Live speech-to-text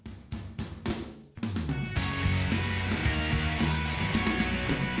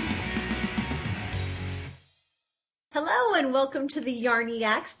and welcome to the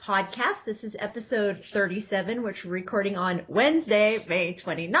Yarniacs podcast. This is episode 37, which we're recording on Wednesday, May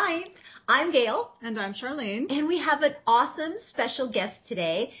 29th. I'm Gail. And I'm Charlene. And we have an awesome special guest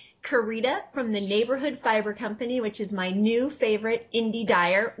today, Karida from the Neighborhood Fiber Company, which is my new favorite indie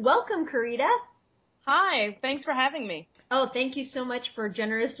dyer. Welcome, Karida. Hi, thanks for having me. Oh, thank you so much for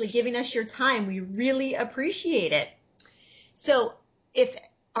generously giving us your time. We really appreciate it. So, if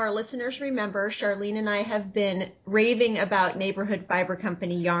our listeners remember, Charlene and I have been raving about Neighborhood Fiber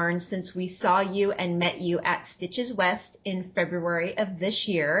Company yarn since we saw you and met you at Stitches West in February of this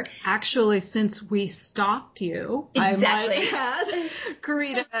year. Actually, since we stalked you, exactly. I might add,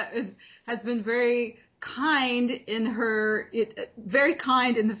 Karida has been very kind in the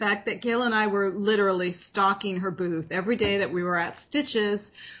fact that Gail and I were literally stalking her booth every day that we were at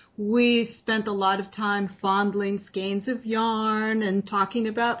Stitches. We spent a lot of time fondling skeins of yarn and talking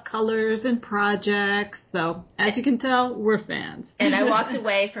about colors and projects. So, as you can tell, we're fans. And I walked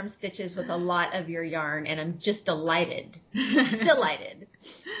away from Stitches with a lot of your yarn, and I'm just delighted. Delighted.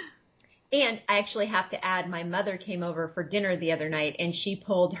 And I actually have to add, my mother came over for dinner the other night, and she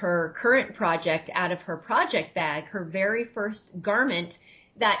pulled her current project out of her project bag, her very first garment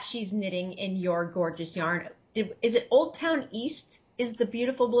that she's knitting in your gorgeous yarn. Is it Old Town East? Is the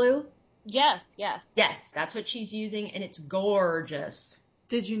beautiful blue? Yes. Yes, that's what she's using, and it's gorgeous.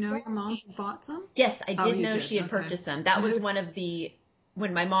 Did you know your mom bought some? Yes, I did know she had purchased them. That was one of the,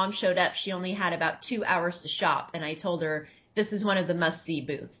 when my mom showed up, she only had about 2 hours to shop, and I told her this is one of the must-see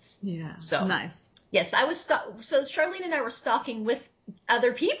booths. Yeah, so nice. Yes, I was so Charlene and I were stalking with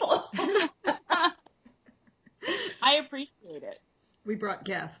other people. I appreciate it. We brought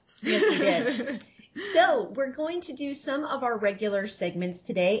guests. Yes, we did. So we're going to do some of our regular segments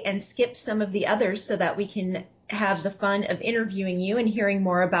today and skip some of the others so that we can have the fun of interviewing you and hearing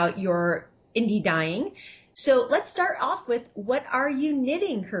more about your indie dyeing. So let's start off with, what are you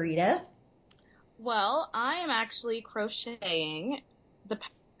knitting, Karida? Well, I am actually crocheting. The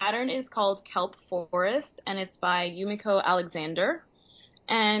pattern is called Kelp Forest, and it's by Yumiko Alexander.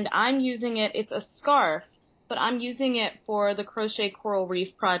 And I'm using it, it's a scarf, but I'm using it for the crochet coral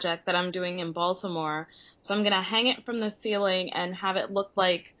reef project that I'm doing in Baltimore. So I'm going to hang it from the ceiling and have it look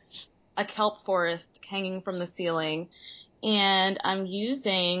like a kelp forest hanging from the ceiling. And I'm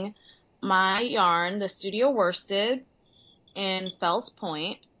using my yarn, the Studio Worsted in Fells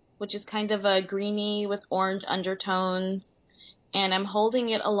Point, which is kind of a greeny with orange undertones. And I'm holding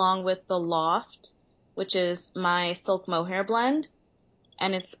it along with the Loft, which is my silk mohair blend.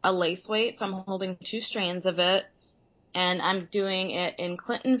 And it's a lace weight, so I'm holding 2 strands of it. And I'm doing it in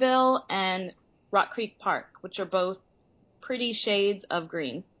Clintonville and Rock Creek Park, which are both pretty shades of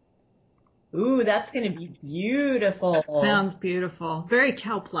green. Ooh, that's going to be beautiful. That sounds beautiful. Very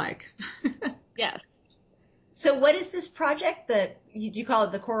kelp-like. Yes. So what is this project? Do you call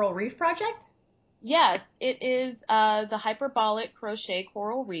it the Coral Reef Project? Yes, it is the Hyperbolic Crochet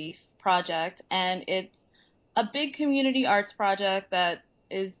Coral Reef Project, and it's a big community arts project that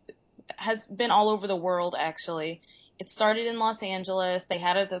has been all over the world, actually. It started in Los Angeles. They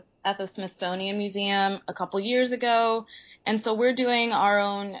had it at the Smithsonian Museum a couple years ago. And so we're doing our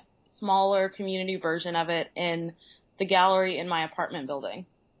own smaller community version of it in the gallery in my apartment building.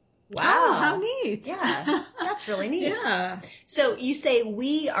 Wow. Oh, how neat. Yeah, that's really neat. Yeah. So you say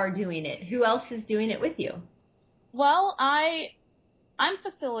we are doing it. Who else is doing it with you? Well, I'm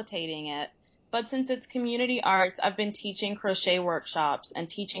facilitating it. But since it's community arts, I've been teaching crochet workshops and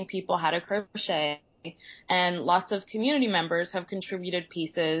teaching people how to crochet, and lots of community members have contributed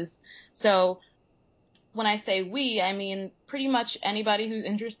pieces. So when I say we, I mean pretty much anybody who's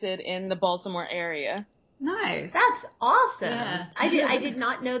interested in the Baltimore area. Nice. That's awesome. Yeah. I did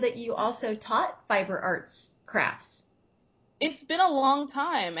not know that you also taught fiber arts crafts. It's been a long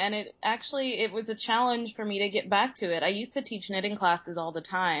time, and it was a challenge for me to get back to it. I used to teach knitting classes all the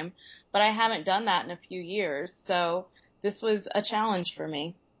time, but I haven't done that in a few years, so this was a challenge for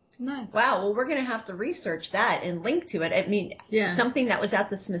me. Nice. Wow, well, we're going to have to research that and link to it. I mean, something that was at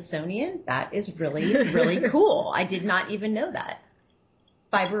the Smithsonian, that is really, really cool. I did not even know that.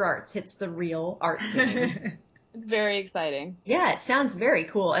 Fiber arts hits the real art scene. It's very exciting. Yeah, it sounds very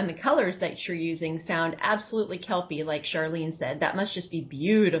cool. And the colors that you're using sound absolutely kelpy, like Charlene said. That must just be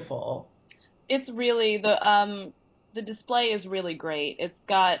beautiful. It's really, the display is really great. It's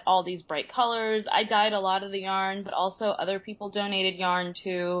got all these bright colors. I dyed a lot of the yarn, but also other people donated yarn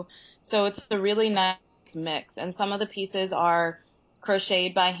too. So it's a really nice mix. And some of the pieces are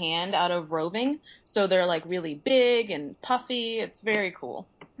crocheted by hand out of roving. So they're like really big and puffy. It's very cool.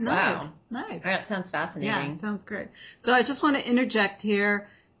 Nice. Wow. Nice. That sounds fascinating. Yeah, sounds great. So I just want to interject here.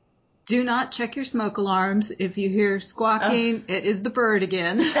 Do not check your smoke alarms. If you hear squawking, It is the bird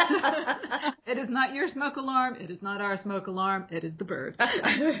again. It is not your smoke alarm. It is not our smoke alarm. It is the bird.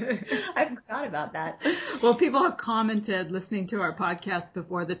 I forgot about that. Well, people have commented listening to our podcast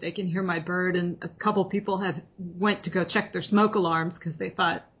before that they can hear my bird, and a couple people have went to go check their smoke alarms because they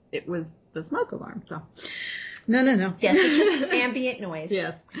thought it was the smoke alarm. So, no. Yes, it's just ambient noise.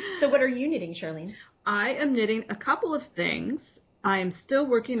 Yes. So what are you knitting, Charlene? I am knitting a couple of things. I am still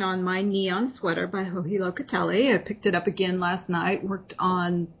working on my neon sweater by Joji Locatelli. I picked it up again last night, worked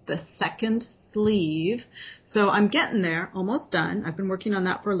on the second sleeve. So I'm getting there, almost done. I've been working on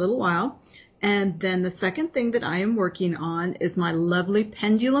that for a little while. And then the second thing that I am working on is my lovely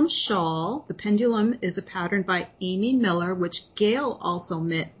pendulum shawl. The pendulum is a pattern by Amy Miller, which Gail also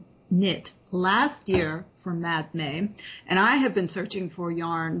knit last year for Mad May. And I have been searching for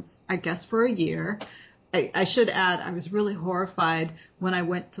yarns, I guess, for a year. I should add, I was really horrified when I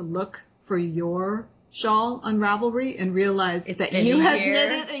went to look for your shawl on Ravelry and realized that you had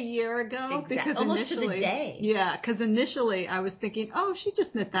knit it a year ago. Exactly. Because almost to the day. Yeah, because initially I was thinking, oh, she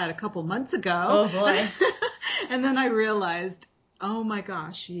just knit that a couple months ago. Oh, boy. And then I realized, oh, my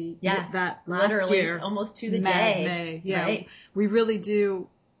gosh, she knit that last literally, year. almost to the Mad day. May. Yeah, right. We really do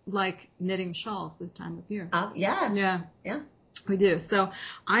like knitting shawls this time of year. Yeah. We do. So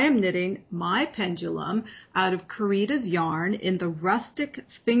I am knitting my pendulum out of Karida's yarn in the rustic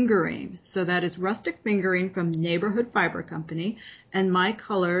fingering. So that is rustic fingering from Neighborhood Fiber Company. And my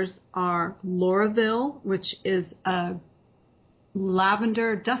colors are Lauraville, which is a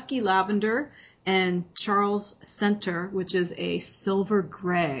lavender, dusky lavender, and Charles Center, which is a silver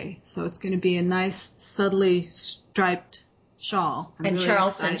gray. So it's going to be a nice, subtly striped shawl. I'm really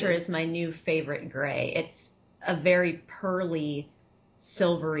Charles excited. Center is my new favorite gray. It's a very pearly,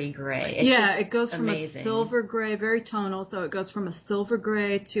 silvery gray. It's it goes from amazing. a silver gray, very tonal, so it goes from a silver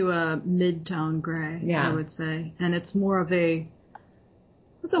gray to a mid-tone gray, I would say. And it's more of it's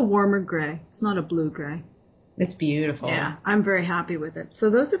a warmer gray. It's not a blue gray. It's beautiful. Yeah, I'm very happy with it. So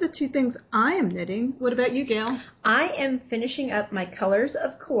those are the two things I am knitting. What about you, Gail? I am finishing up my Colors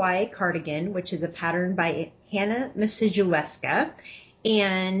of Kauai cardigan, which is a pattern by Hannah Masijuweska.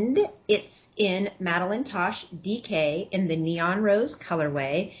 And it's in Madeline Tosh DK in the Neon Rose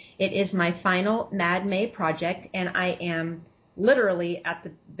colorway. It is my final Mad May project, and I am literally at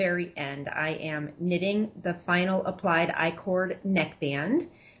the very end. I am knitting the final applied I-cord neckband.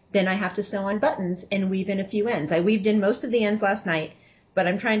 Then I have to sew on buttons and weave in a few ends. I weaved in most of the ends last night, but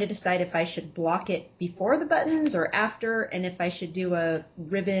I'm trying to decide if I should block it before the buttons or after, and if I should do a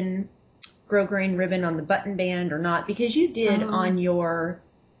grosgrain ribbon on the button band or not, because you did on your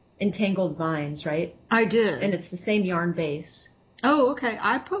Entangled Vines, right? I did. And it's the same yarn base. Oh, okay.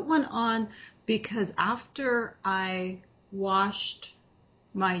 I put one on because after I washed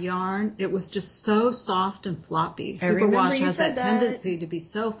my yarn, it was just so soft and floppy. Superwash has that tendency to be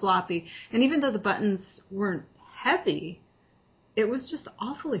so floppy. And even though the buttons weren't heavy, it was just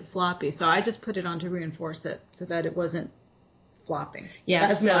awfully floppy. So I just put it on to reinforce it so that it wasn't flopping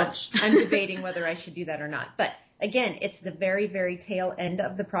as much. I'm debating whether I should do that or not. But again, it's the very, very tail end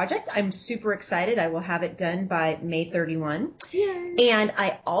of the project. I'm super excited. I will have it done by May 31. Yay. And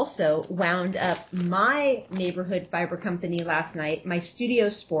I also wound up my Neighborhood Fiber Company last night, my Studio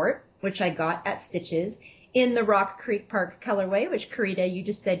Sport, which I got at Stitches, in the Rock Creek Park colorway, which, Karida, you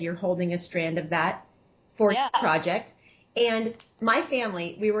just said you're holding a strand of that for this project. And my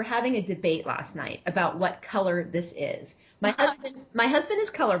family, we were having a debate last night about what color this is. My husband is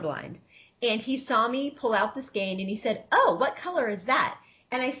colorblind, and he saw me pull out the skein, and he said, "Oh, what color is that?"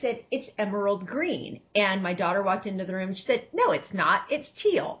 And I said, "It's emerald green." And my daughter walked into the room, and she said, "No, it's not. It's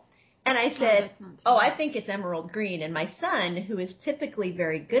teal." And I said, "Oh, I think it's emerald green." And my son, who is typically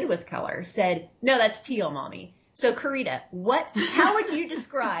very good with color, said, "No, that's teal, Mommy." So, Karida, how would you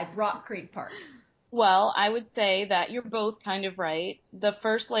describe Rock Creek Park? Well, I would say that you're both kind of right. The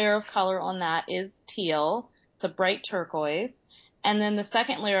first layer of color on that is teal. It's a bright turquoise. And then the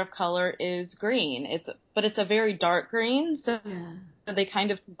second layer of color is green. But it's a very dark green. So they kind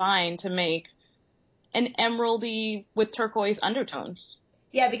of combine to make an emeraldy with turquoise undertones.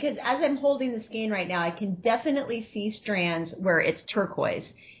 Yeah, because as I'm holding the skein right now, I can definitely see strands where it's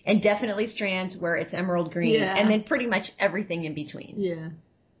turquoise and definitely strands where it's emerald green and then pretty much everything in between. Yeah.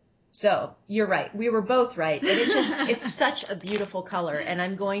 So you're right. We were both right. It's such a beautiful color. And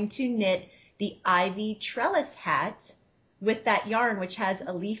I'm going to knit the Ivy Trellis hat with that yarn, which has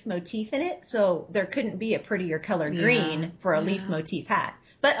a leaf motif in it. So there couldn't be a prettier color green for a leaf motif hat.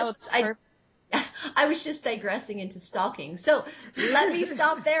 But I was just digressing into stalking. So let me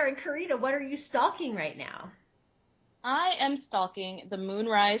stop there. And Karida, what are you stalking right now? I am stalking the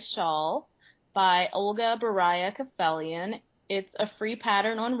Moonrise Shawl by Olga Baraya Kafelian. It's a free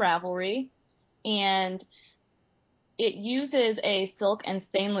pattern on Ravelry, and it uses a silk and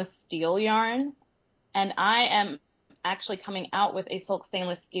stainless steel yarn, and I am actually coming out with a silk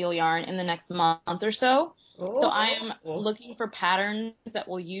stainless steel yarn in the next month or so. So I am looking for patterns that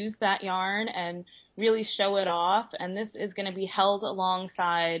will use that yarn and really show it off. And this is going to be held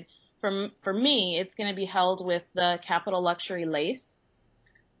alongside, for me, it's going to be held with the Capital Luxury lace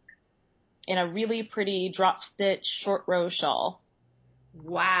in a really pretty drop stitch short row shawl.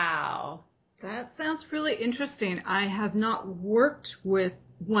 Wow. That sounds really interesting. I have not worked with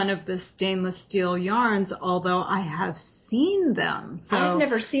one of the stainless steel yarns, although I have seen them. So I've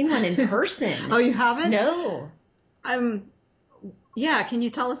never seen one in person. Oh, you haven't? No. Yeah, can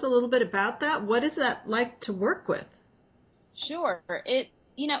you tell us a little bit about that? What is that like to work with? Sure.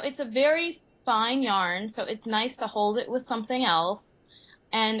 It's a very fine yarn, so it's nice to hold it with something else.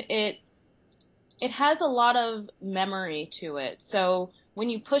 And it has a lot of memory to it. So when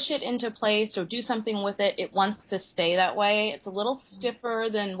you push it into place or do something with it, it wants to stay that way. It's a little stiffer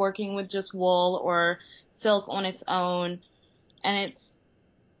than working with just wool or silk on its own.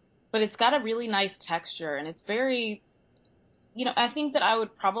 But it's got a really nice texture, and it's very, I think that I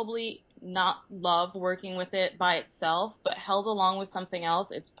would probably not love working with it by itself, but held along with something else,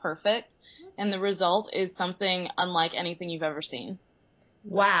 it's perfect. And the result is something unlike anything you've ever seen.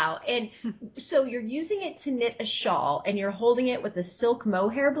 Wow. And so you're using it to knit a shawl, and you're holding it with a silk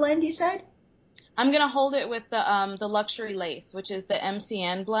mohair blend, you said? I'm going to hold it with the luxury lace, which is the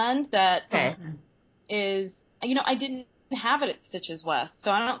MCN blend that is, I didn't have it at Stitches West,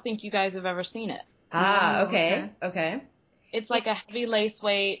 so I don't think you guys have ever seen it. Ah, okay. It's like a heavy lace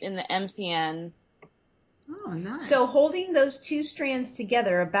weight in the MCN. Oh, nice. So holding those two strands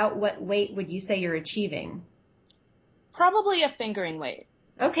together, about what weight would you say you're achieving? Probably a fingering weight.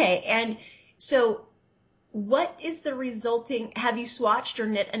 Okay, and so what is the resulting, have you swatched or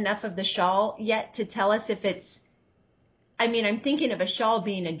knit enough of the shawl yet to tell us if it's, I'm thinking of a shawl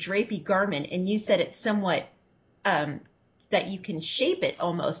being a drapey garment, and you said it's somewhat, that you can shape it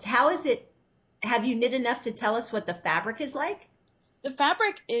almost. How is it, have you knit enough to tell us what the fabric is like? The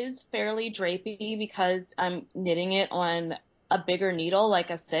fabric is fairly drapey because I'm knitting it on a bigger needle, like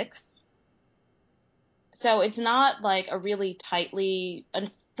a 6. So it's not like a really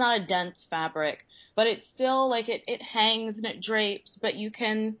it's not a dense fabric, but it's still like it hangs and it drapes, but you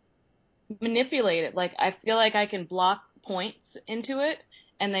can manipulate it. Like I feel like I can block points into it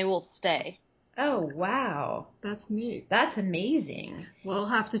and they will stay. Oh, wow. That's neat. That's amazing. We'll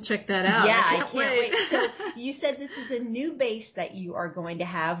have to check that out. Yeah, I can't wait. So you said this is a new base that you are going to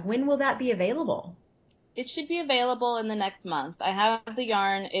have. When will that be available? It should be available in the next month. I have the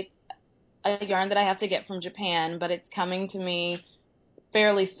yarn. It's a yarn that I have to get from Japan, but it's coming to me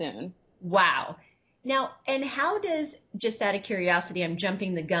fairly soon. Wow. Now, and how does, just out of curiosity, I'm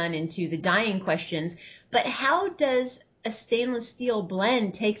jumping the gun into the dyeing questions, but how does a stainless steel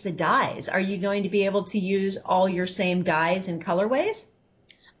blend take the dyes? Are you going to be able to use all your same dyes and colorways?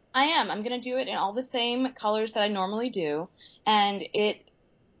 I am. I'm going to do it in all the same colors that I normally do. And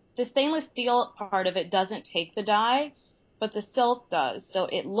the stainless steel part of it doesn't take the dye, but the silk does. So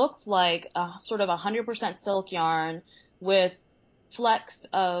it looks like a sort of 100% silk yarn with flecks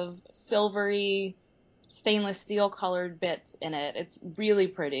of silvery stainless steel colored bits in it. It's really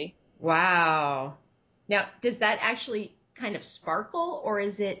pretty. Wow. Now, does that actually kind of sparkle, or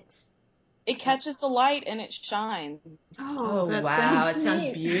is it? It catches the light and it shines. Oh, that wow. sounds It sounds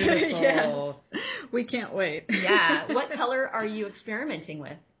neat. beautiful. Yes. We can't wait. Yeah. What color are you experimenting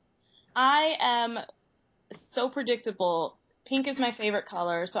with? I am so predictable. Pink is my favorite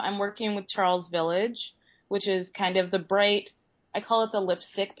color, so I'm working with Charles Village, which is kind of the bright, I call it the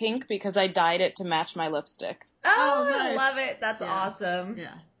lipstick pink because I dyed it to match my lipstick. Oh, nice. I love it. That's Yeah. awesome.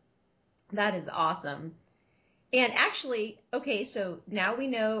 Yeah. That is awesome. And actually, okay, so now we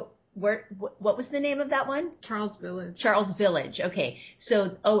know what was the name of that one? Charles Village. Charles Village. Okay.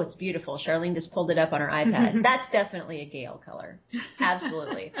 So, it's beautiful. Charlene just pulled it up on her iPad. That's definitely a Gale color.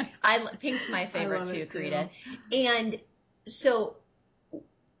 Absolutely. Pink's my favorite too, Karida. And so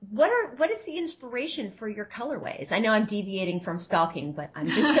what is the inspiration for your colorways? I know I'm deviating from stalking, but I'm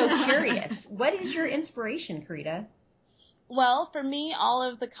just so curious. What is your inspiration, Karida? Well, for me, all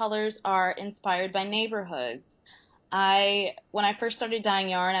of the colors are inspired by neighborhoods. When I first started dyeing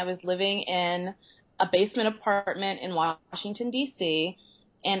yarn, I was living in a basement apartment in Washington, D.C.,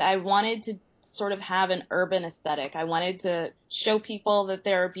 and I wanted to sort of have an urban aesthetic. I wanted to show people that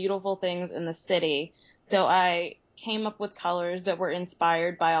there are beautiful things in the city. So I came up with colors that were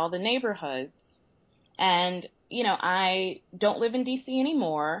inspired by all the neighborhoods. And, I don't live in DC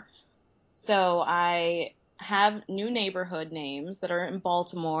anymore. So I have new neighborhood names that are in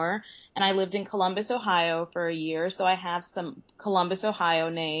Baltimore, and I lived in Columbus, Ohio for a year. So I have some Columbus, Ohio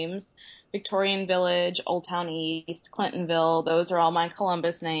names, Victorian Village, Old Town East, Clintonville. Those are all my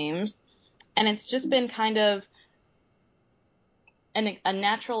Columbus names. And it's just been kind of a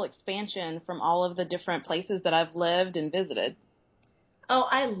natural expansion from all of the different places that I've lived and visited. Oh,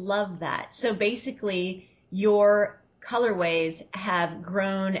 I love that. So basically, your colorways have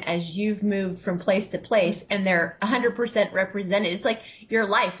grown as you've moved from place to place, and they're 100% represented. It's like your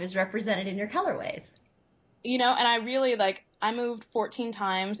life is represented in your colorways. And I really I moved 14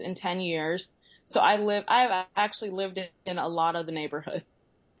 times in 10 years. So I've actually lived in a lot of the neighborhoods.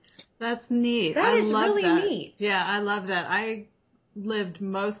 That's neat. That is really neat. Yeah, I love that. I lived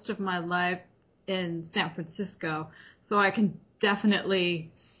most of my life in San Francisco, so I can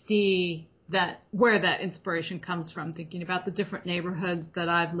definitely see where that inspiration comes from, thinking about the different neighborhoods that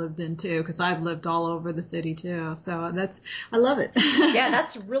I've lived in too, because I've lived all over the city too. So I love it. Yeah,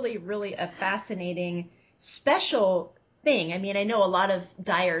 that's really, really a fascinating, special thing. I mean, I know a lot of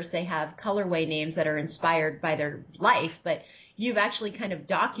dyers, they have colorway names that are inspired by their life, but you've actually kind of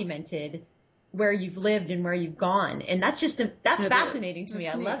documented where you've lived and where you've gone. And that's fascinating to me.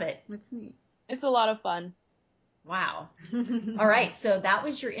 I love it. That's neat. It's a lot of fun. Wow. All right. So that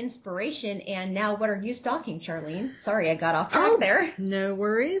was your inspiration. And now what are you stocking, Charlene? Sorry, I got off track there. No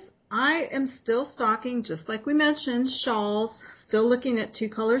worries. I am still stocking, just like we mentioned, shawls. Still looking at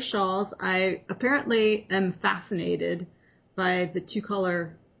 2-color shawls. I apparently am fascinated by the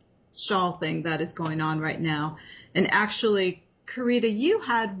 2-color shawl thing that is going on right now. And actually, Karida, you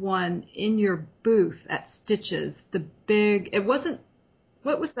had one in your booth at Stitches. It wasn't,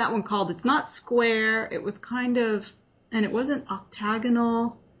 what was that one called? It's not square. It was kind of, and it wasn't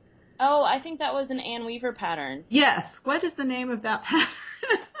octagonal. Oh, I think that was an Ann Weaver pattern. Yes. What is the name of that pattern?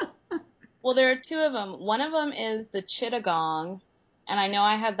 Well, there are 2 of them. One of them is the Chittagong, and I know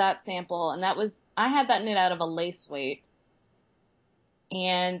I had that sample, and I had that knit out of a lace weight.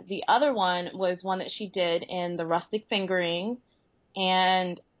 And the other one was one that she did in the rustic fingering,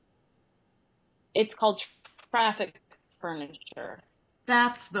 and it's called Traffic Furniture.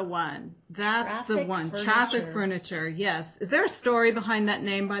 That's the one. Traffic Furniture, yes. Is there a story behind that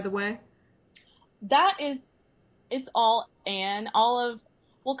name, by the way? It's all Anne,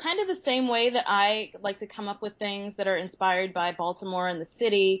 kind of the same way that I like to come up with things that are inspired by Baltimore and the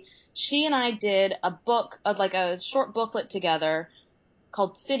city. She and I did a book, like a short booklet together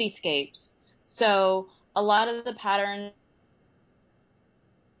called Cityscapes. So a lot of the patterns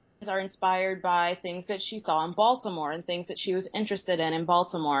are inspired by things that she saw in Baltimore and things that she was interested in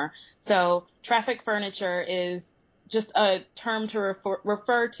Baltimore. So traffic furniture is just a term to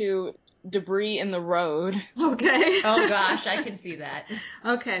refer to debris in the road. Okay. Oh gosh, I can see that.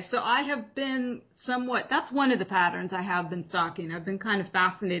 Okay, so I have been that's one of the patterns I have been stocking. I've been kind of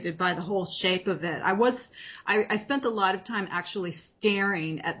fascinated by the whole shape of it. I spent a lot of time actually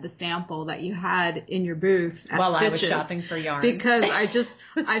staring at the sample that you had in your booth at While Stitches, I was shopping for yarn. because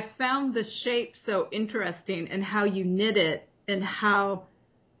I found the shape so interesting and how you knit it and how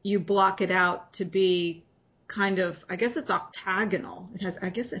you block it out to be kind of, I guess it's octagonal. I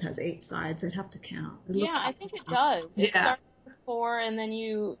guess it has 8 sides. I'd have to count. I think it does. It starts with 4, and then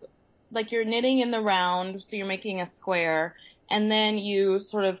you're knitting in the round, so you're making a square, and then you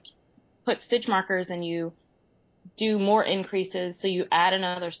sort of put stitch markers and you do more increases, so you add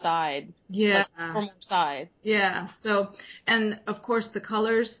another side. Yeah. 4 more sides. Yeah. So, and of course the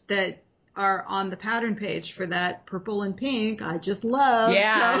colors that are on the pattern page for that purple and pink, I just love.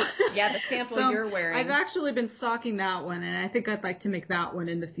 Yeah. So, yeah, the sample you're wearing. I've actually been stocking that one, and I think I'd like to make that one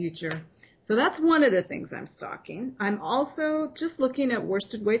in the future. So that's one of the things I'm stocking. I'm also just looking at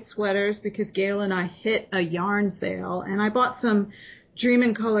worsted weight sweaters because Gail and I hit a yarn sale, and I bought some Dream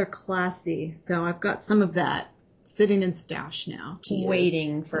in Color Classy. So I've got some of that sitting in stash now.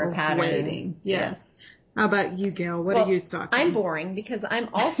 Waiting for a pattern. Waiting, yes. How about you, Gail? What are you stocking? I'm boring because I'm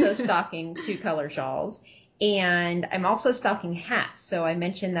also stocking 2-color shawls, and I'm also stocking hats. So I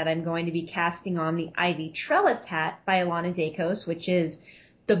mentioned that I'm going to be casting on the Ivy Trellis hat by Alana Dacos, which is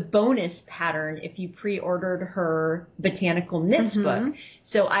the bonus pattern if you pre-ordered her Botanical Knits book.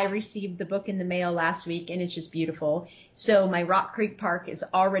 So I received the book in the mail last week, and it's just beautiful. So my Rock Creek Park is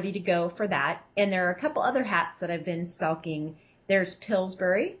all ready to go for that. And there are a couple other hats that I've been stocking. There's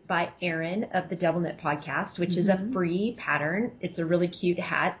Pillsbury by Erin of the Double Knit Podcast, which is a free pattern. It's a really cute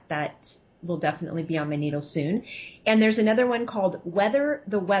hat that will definitely be on my needle soon. And there's another one called Weather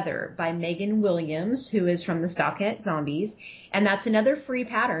the Weather by Megan Williams, who is from the Stockinette Zombies. And that's another free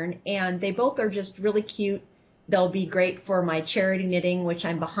pattern. And they both are just really cute They'll be great for my charity knitting, which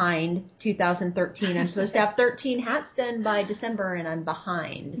I'm behind. 2013. I'm supposed to have 13 hats done by December, and I'm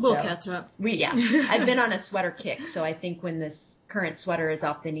behind. We'll catch up. I've been on a sweater kick, so I think when this current sweater is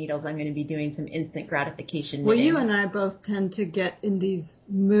off the needles, I'm going to be doing some instant gratification knitting. Well, you and I both tend to get in these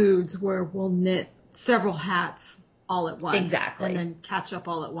moods where we'll knit several hats all at once. Exactly. And then catch up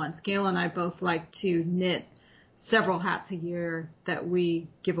all at once. Gail and I both like to knit several hats a year that we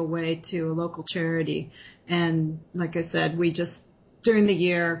give away to a local charity. And like I said, we just, during the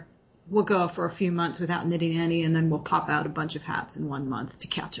year, we'll go for a few months without knitting any, and then we'll pop out a bunch of hats in 1 month to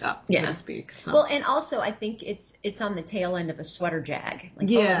catch up, so to speak. So. Well, and also I think it's on the tail end of a sweater jag.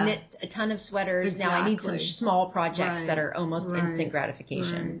 Like, I'll knit a ton of sweaters. Exactly. Now I need some small projects that are almost instant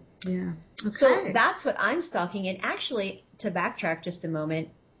gratification. Right. Yeah. Okay. So that's what I'm stocking. And actually, to backtrack just a moment,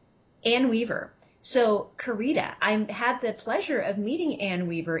 Ann Weaver. So, Karida, I had the pleasure of meeting Ann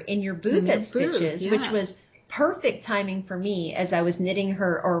Weaver in your booth at Stitches, which was perfect timing for me as I was knitting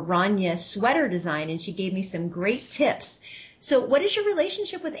her Orania sweater design, and she gave me some great tips. So, what is your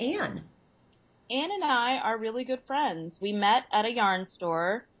relationship with Ann? Ann and I are really good friends. We met at a yarn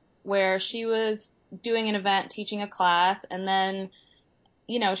store where she was doing an event, teaching a class, and then,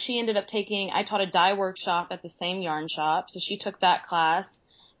 you know, she ended up I taught a dye workshop at the same yarn shop, so she took that class,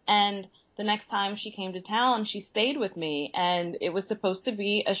 and the next time she came to town, she stayed with me, and it was supposed to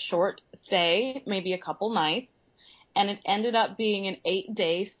be a short stay, maybe a couple nights, and it ended up being an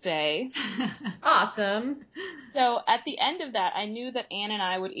 8-day stay. Awesome. So at the end of that, I knew that Ann and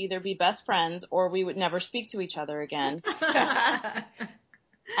I would either be best friends or we would never speak to each other again.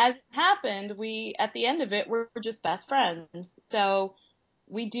 As it happened, at the end of it, we're just best friends. So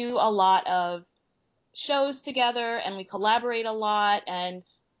we do a lot of shows together, and we collaborate a lot, and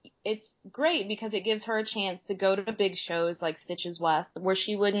it's great because it gives her a chance to go to big shows like Stitches West, where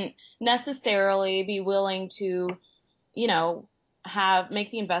she wouldn't necessarily be willing to, you know, make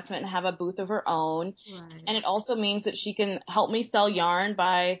the investment and have a booth of her own. Right. And it also means that she can help me sell yarn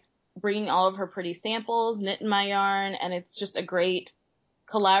by bringing all of her pretty samples, knitting my yarn, and it's just a great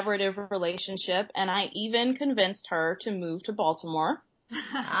collaborative relationship. And I even convinced her to move to Baltimore.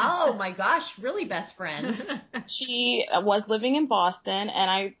 Oh my gosh, really best friends. She was living in Boston,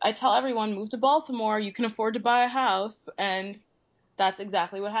 and I tell everyone, move to Baltimore, you can afford to buy a house, and that's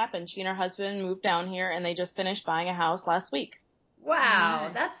exactly what happened. She and her husband moved down here, and they just finished buying a house last week. Wow,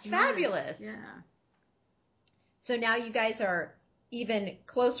 Nice. that's fabulous. Yeah. So now you guys are even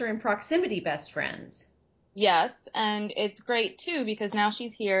closer in proximity best friends. Yes, and it's great, too, because now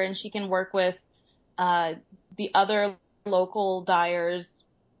she's here, and she can work with the other local dyers.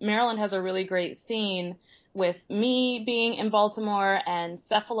 Maryland has a really great scene with me being in Baltimore, and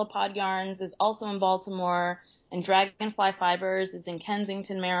Cephalopod Yarns is also in Baltimore, and Dragonfly Fibers is in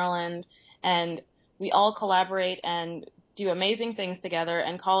Kensington, Maryland, and we all collaborate and do amazing things together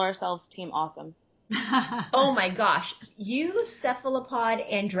and call ourselves Team Awesome. Oh my gosh. You, Cephalopod,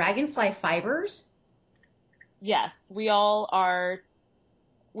 and Dragonfly Fibers? Yes, we all are.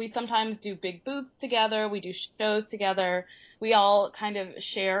 We sometimes do big booths together. We do shows together. We all kind of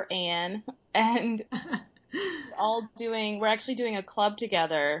share Ann, and we're actually doing a club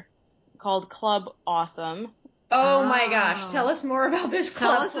together called Club Awesome. Oh my gosh. Tell us more about this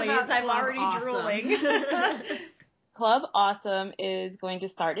club, please. I'm already Awesome. drooling. Club Awesome is going to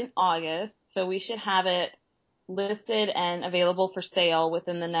start in August, so we should have it listed and available for sale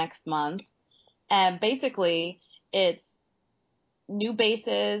within the next month. And basically, it's new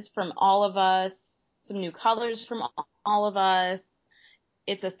bases from all of us, some new colors from all of us.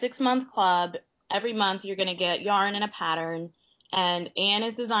 It's a 6-month club. Every month you're going to get yarn and a pattern, and Ann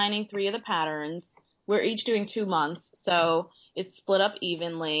is designing 3 of the patterns. We're each doing 2 months, so it's split up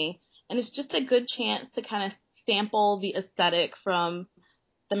evenly, and it's just a good chance to kind of sample the aesthetic from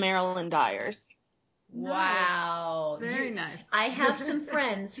the Maryland dyers. Wow. Very nice. I have some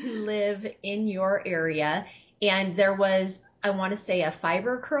friends who live in your area, and there was, I want to say, a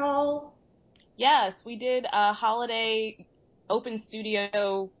fiber crawl. Yes, we did a holiday open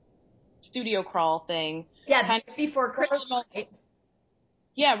studio crawl thing. Yeah, kind of before Christmas, right?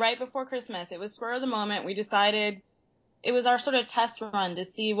 Yeah, right before Christmas. It was spur of the moment. We decided it was our sort of test run to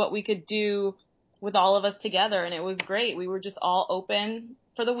see what we could do with all of us together, and it was great. We were just all open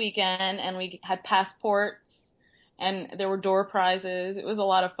for the weekend, and we had passports, and there were door prizes. It was a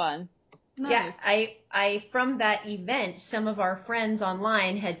lot of fun. Nice. Yeah, I from that event, some of our friends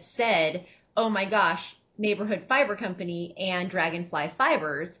online had said, oh my gosh, Neighborhood Fiber Company and Dragonfly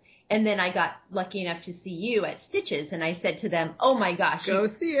Fibers. And then I got lucky enough to see you at Stitches, and I said to them, oh my gosh. Go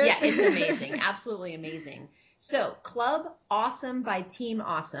see it. Yeah, it's amazing. Absolutely amazing. So, Club Awesome by Team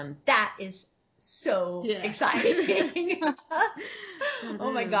Awesome. That is so exciting.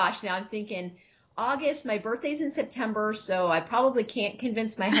 Oh my gosh. Now I'm thinking August, my birthday's in September, so I probably can't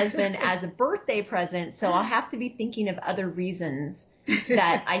convince my husband as a birthday present. So I'll have to be thinking of other reasons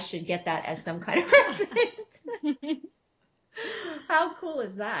that I should get that as some kind of present. How cool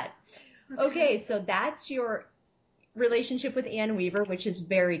is that? Okay, so that's your relationship with Ann Weaver, which is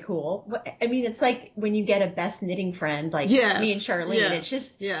very cool. I mean, it's like when you get a best knitting friend like me and Charlene. Yes, it's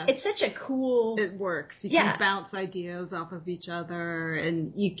just, it's such a cool. It works. You can bounce ideas off of each other,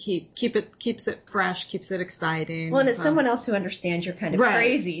 and you keeps it fresh, keeps it exciting. Well, and it's someone else who understands you're kind of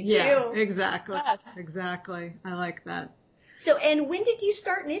crazy too. Yeah, exactly. Yes. Exactly. I like that. So, and when did you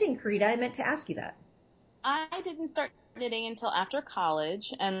start knitting, Karida? I meant to ask you that. I didn't start knitting until after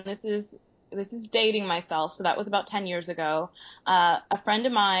college, and this is dating myself, so that was about 10 years ago. A friend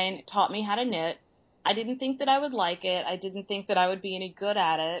of mine taught me how to knit. I didn't think that I would like it. I didn't think that I would be any good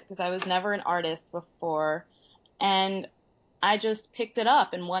at it because I was never an artist before. And I just picked it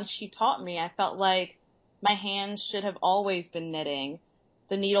up, and once she taught me, I felt like my hands should have always been knitting.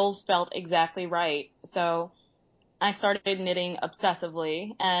 The needles felt exactly right. So I started knitting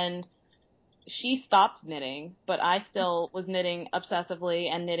obsessively, and she stopped knitting, but I still was knitting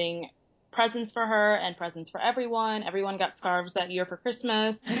obsessively and knitting presents for her and presents for everyone. Everyone got scarves that year for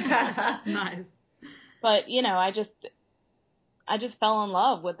Christmas. Nice. But, I just fell in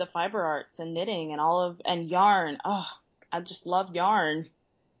love with the fiber arts and knitting and yarn. Oh, I just love yarn.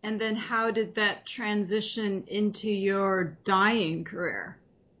 And then how did that transition into your dyeing career?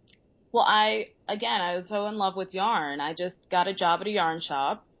 Well, I was so in love with yarn. I just got a job at a yarn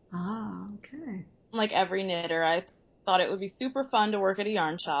shop. Ah, okay. Like every knitter, I thought it would be super fun to work at a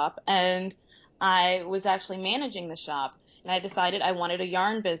yarn shop, and I was actually managing the shop, and I decided I wanted a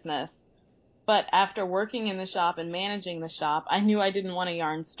yarn business. But after working in the shop and managing the shop, I knew I didn't want a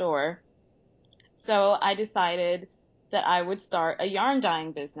yarn store. So I decided that I would start a yarn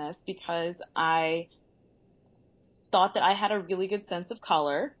dyeing business because I thought that I had a really good sense of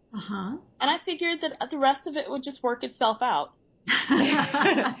color. Uh-huh. And I figured that the rest of it would just work itself out.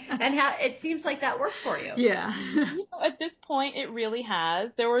 And it seems like that worked for you. Yeah. At this point, it really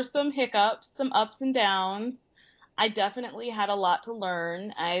has. There were some hiccups, some ups and downs. I definitely had a lot to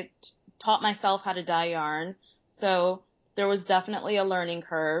learn. I taught myself how to dye yarn, so there was definitely a learning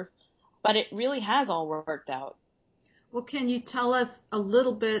curve, but it really has all worked out. Well, can you tell us a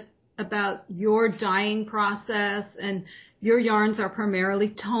little bit about your dyeing process? And your yarns are primarily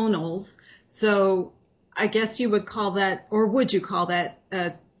tonals, so I guess you would call that, or would you call that,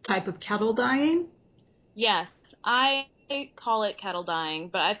 a type of kettle dyeing? Yes, I call it kettle dyeing,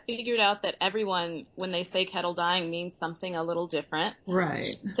 but I figured out that everyone, when they say kettle dyeing, means something a little different.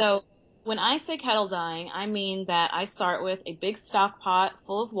 Right. So when I say kettle dyeing, I mean that I start with a big stock pot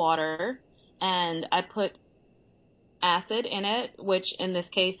full of water, and I put acid in it, which in this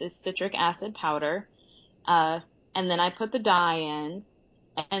case is citric acid powder. And then I put the dye in,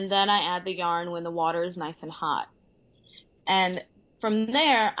 and then I add the yarn when the water is nice and hot. And from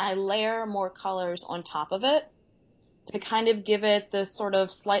there, I layer more colors on top of it to kind of give it this sort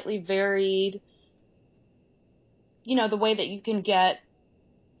of slightly varied, the way that you can get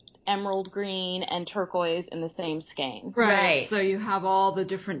emerald green and turquoise in the same skein. Right. So you have all the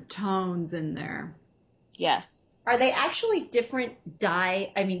different tones in there. Yes. Are they actually different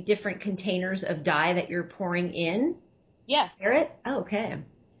different containers of dye that you're pouring in? Yes. Oh, okay.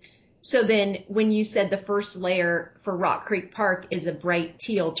 So then when you said the first layer for Rock Creek Park is a bright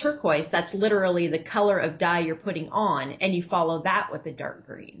teal turquoise, that's literally the color of dye you're putting on, and you follow that with a dark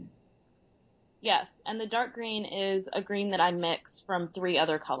green. Yes, and the dark green is a green that I mix from 3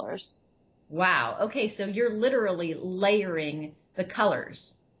 other colors. Wow. Okay, so you're literally layering the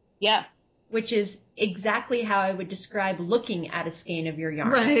colors. Yes. Which is exactly how I would describe looking at a skein of your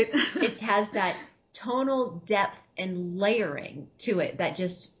yarn. Right. It has that tonal depth and layering to it that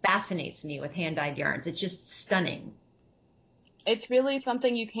just fascinates me with hand-dyed yarns. It's just stunning. It's really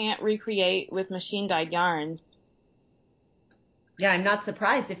something you can't recreate with machine-dyed yarns. Yeah, I'm not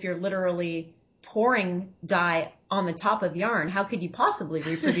surprised if you're literally pouring dye on the top of yarn. How could you possibly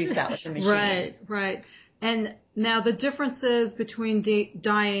reproduce that with the machine? Right. And now the differences between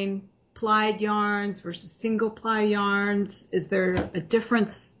dyeing plied yarns versus single ply yarns, is there a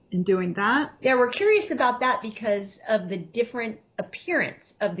difference in doing that? Yeah, we're curious about that because of the different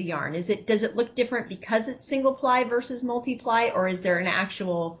appearance of the yarn. Does it look different because it's single ply versus multi-ply, or is there an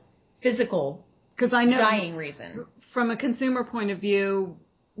actual physical dyeing reason? From a consumer point of view,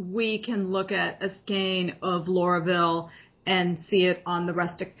 we can look at a skein of Lauraville and see it on the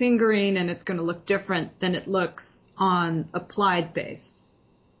rustic fingering, and it's going to look different than it looks on a plied base.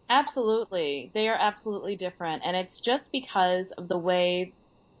 Absolutely. They are absolutely different. And it's just because of the way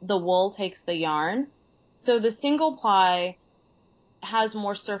the wool takes the yarn. So the single ply has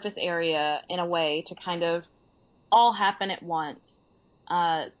more surface area in a way to kind of all happen at once.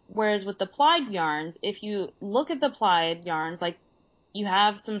 Whereas with the plied yarns, if you look at the plied yarns, like you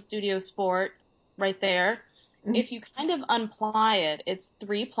have some Studio Sport right there. If you kind of unply it, it's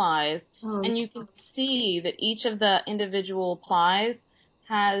 3 plies, and you can see that each of the individual plies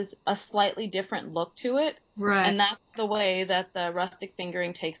has a slightly different look to it. Right. And that's the way that the rustic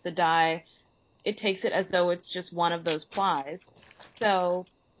fingering takes the dye. It takes it as though it's just one of those plies. So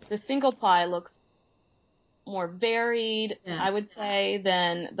the single ply looks more varied, I would say,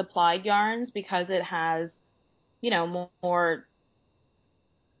 than the plied yarns because it has, more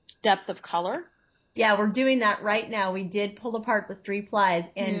depth of color. Yeah, we're doing that right now. We did pull apart the 3 plies,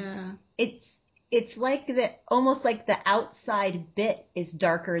 and it's like almost like the outside bit is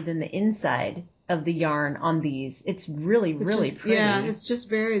darker than the inside of the yarn on these. It's really pretty. Yeah, it just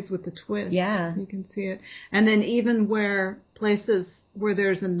varies with the twist. Yeah. You can see it. And then even places where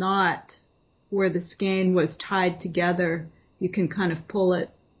there's a knot where the skein was tied together, you can kind of pull it.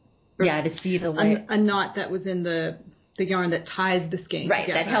 Yeah, to see the way. A knot that was in the yarn that ties the skein together.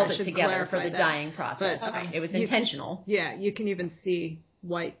 Right, that held it together for the dyeing process. But, right, it was intentional. You can even see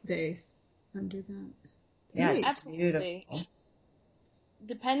white base under that. Yeah, it's absolutely beautiful.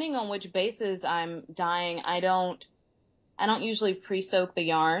 Depending on which bases I'm dyeing, I don't usually pre-soak the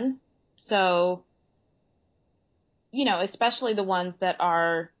yarn. So, especially the ones that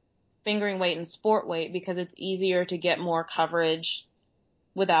are fingering weight and sport weight, because it's easier to get more coverage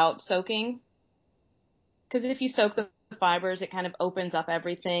without soaking. Because if you soak the fibers, it kind of opens up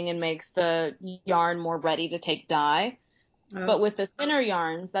everything and makes the yarn more ready to take dye. But with the thinner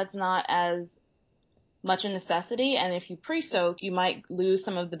yarns, that's not as much a necessity. And if you pre-soak, you might lose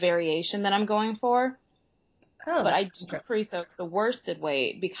some of the variation that I'm going for. But I do pre-soak the worsted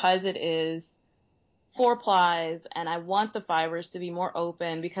weight because it is 4 plies and I want the fibers to be more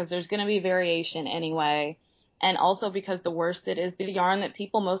open because there's going to be variation anyway. And also because the worsted is the yarn that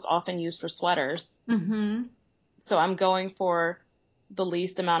people most often use for sweaters. Mm-hmm. So I'm going for the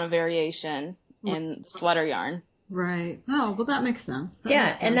least amount of variation in the sweater yarn. Right. Oh, well, that makes sense.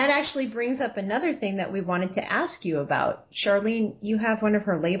 And that actually brings up another thing that we wanted to ask you about. Charlene, you have one of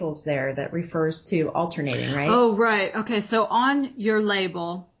her labels there that refers to alternating, right? Oh, right. Okay, so on your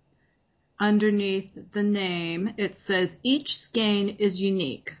label, underneath the name, it says each skein is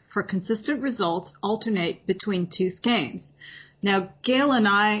unique. For consistent results, alternate between 2 skeins. Now, Gail and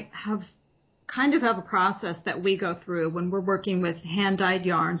I have a process that we go through when we're working with hand-dyed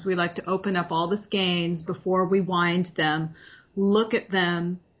yarns. We like to open up all the skeins before we wind them, look at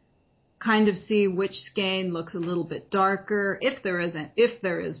them, kind of see which skein looks a little bit darker, if there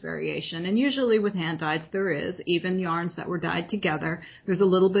is variation. And usually with hand-dyeds there is, even yarns that were dyed together, there's a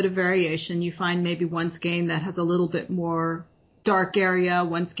little bit of variation. You find maybe one skein that has a little bit more dark area,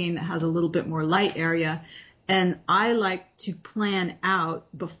 one skein that has a little bit more light area. And I like to plan out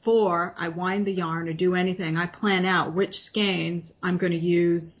before I wind the yarn or do anything. I plan out which skeins I'm going to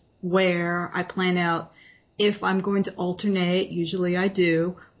use where. I plan out if I'm going to alternate, usually I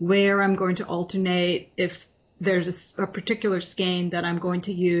do, where I'm going to alternate, if there's a particular skein that I'm going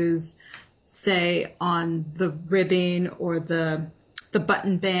to use, say, on the ribbing or the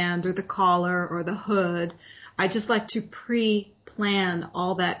button band or the collar or the hood. I just like to pre-plan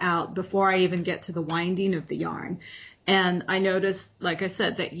all that out before I even get to the winding of the yarn. And I noticed, like I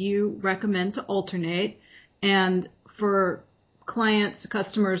said, that you recommend to alternate. And for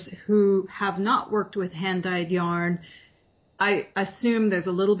customers who have not worked with hand-dyed yarn, I assume there's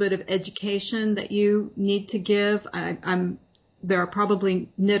a little bit of education that you need to give. There are probably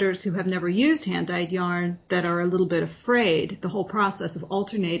knitters who have never used hand-dyed yarn that are a little bit afraid. The whole process of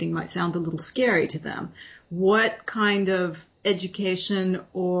alternating might sound a little scary to them. What kind of education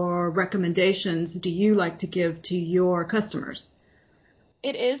or recommendations do you like to give to your customers?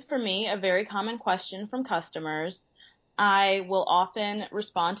 It is, for me, a very common question from customers. I will often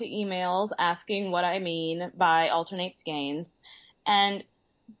respond to emails asking what I mean by alternate skeins. And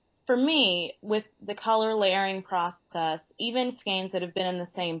for me, with the color layering process, even skeins that have been in the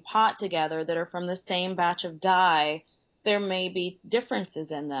same pot together that are from the same batch of dye, there may be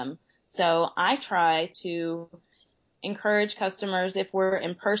differences in them. So I try to encourage customers, if we're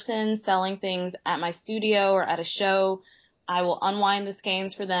in person selling things at my studio or at a show, I will unwind the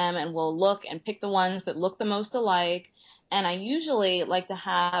skeins for them and we'll look and pick the ones that look the most alike. And I usually like to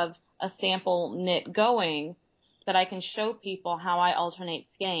have a sample knit going that I can show people how I alternate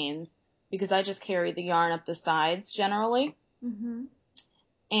skeins, because I just carry the yarn up the sides generally. Mm-hmm.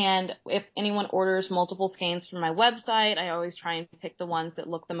 And if anyone orders multiple skeins from my website, I always try and pick the ones that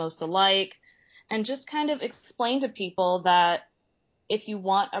look the most alike and just kind of explain to people that if you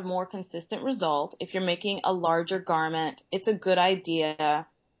want a more consistent result, if you're making a larger garment, it's a good idea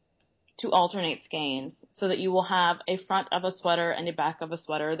to alternate skeins so that you will have a front of a sweater and a back of a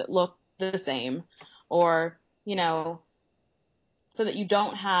sweater that look the same, or, you know, so that you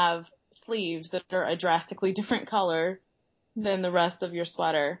don't have sleeves that are a drastically different color than the rest of your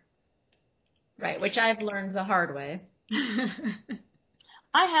sweater. Right, which I've learned the hard way.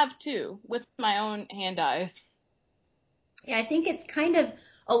 I have too, with my own hand dyes. Yeah, I think it's kind of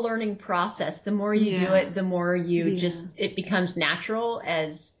a learning process. The more you do it, the more you it becomes natural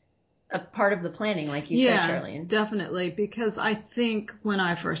as a part of the planning, like you said, Charlene. Yeah, definitely, because I think when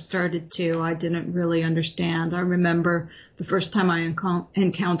I first started to, I didn't really understand. I remember the first time I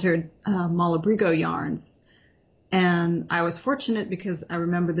encountered Malabrigo yarns. And I was fortunate because I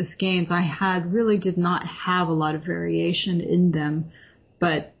remember the skeins I had really did not have a lot of variation in them.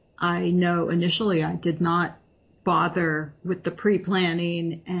 But I know initially I did not bother with the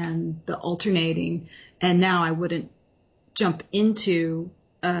pre-planning and the alternating. And now I wouldn't jump into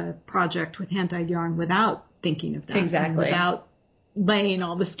a project with hand-dyed yarn without thinking of that. Exactly. Without laying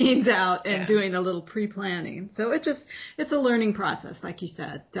all the skeins out and doing a little pre-planning. So it's a learning process, like you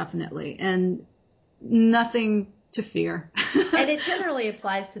said, definitely. And nothing to fear. And it generally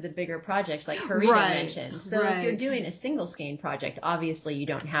applies to the bigger projects like Karida mentioned. So if you're doing a single skein project, obviously you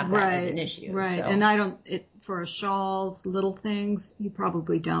don't have that as an issue. Right. So. And for shawls, little things, you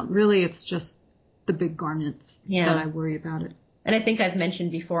probably don't. Really, it's just the big garments that I worry about it. And I think I've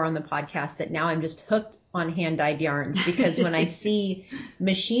mentioned before on the podcast that now I'm just hooked on hand-dyed yarns because when I see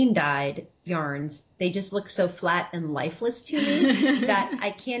machine-dyed yarns, they just look so flat and lifeless to me that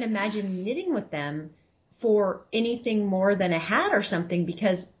I can't imagine knitting with them for anything more than a hat or something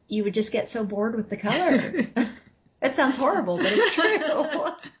because you would just get so bored with the color. That sounds horrible, but it's true.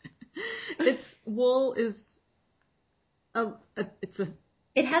 Wool is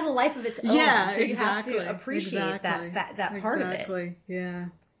it has a life of its own, so you have to appreciate that part of it. Exactly, yeah.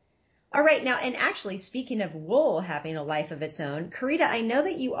 All right, now, and actually, speaking of wool having a life of its own, Karida, I know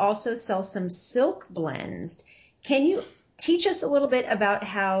that you also sell some silk blends. Can you teach us a little bit about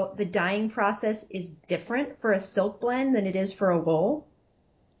how the dyeing process is different for a silk blend than it is for a wool?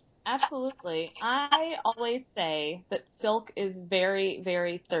 Absolutely. I always say that silk is very,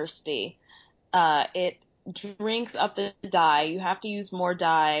 very thirsty. It drinks up the dye. You have to use more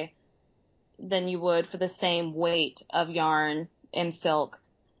dye than you would for the same weight of yarn in silk.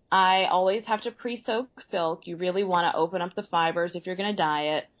 I always have to pre-soak silk. You really want to open up the fibers if you're going to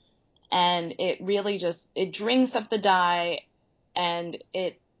dye it. And it really it drinks up the dye and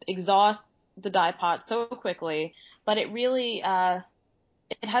it exhausts the dye pot so quickly, but it really, it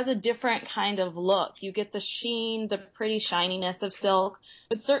has a different kind of look. You get the sheen, the pretty shininess of silk,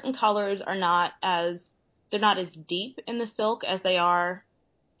 but certain colors they're not as deep in the silk as they are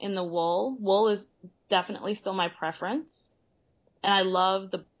in the wool. Wool is definitely still my preference. And I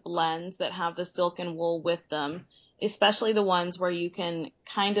love the blends that have the silk and wool with them, especially the ones where you can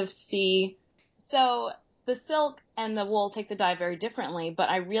kind of see. So the silk and the wool take the dye very differently, but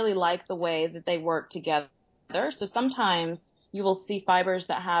I really like the way that they work together. So sometimes you will see fibers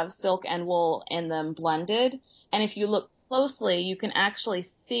that have silk and wool in them blended. And if you look closely, you can actually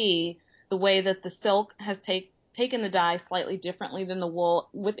see the way that the silk has taken the dye slightly differently than the wool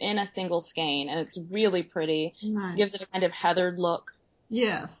within a single skein. And it's really pretty. Nice. It gives it a kind of heathered look.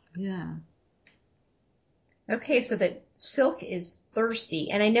 Yes, yeah. Okay, so that silk is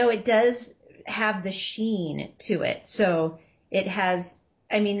thirsty, and I know it does have the sheen to it. So it has,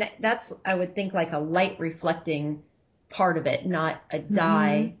 I mean, that's, I would think, like a light reflecting part of it, not a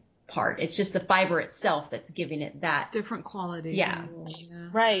dye part. It's just the fiber itself that's giving it that different quality. Yeah.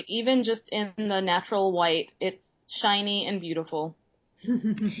 Right. Even just in the natural white, it's shiny and beautiful.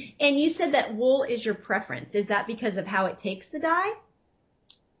 And you said that wool is your preference. Is that because of how it takes the dye?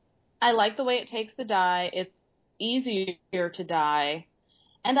 I like the way it takes the dye. It's easier to dye.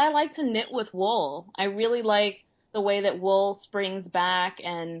 And I like to knit with wool. I really like the way that wool springs back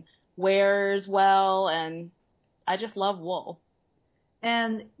and wears well, and I just love wool.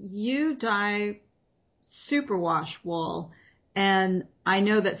 And you dye superwash wool, and I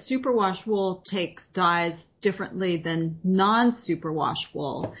know that superwash wool takes dyes differently than non-superwash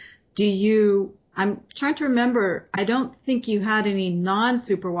wool. I'm trying to remember, I don't think you had any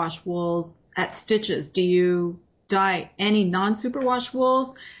non-superwash wools at Stitches. Do you dye any non-superwash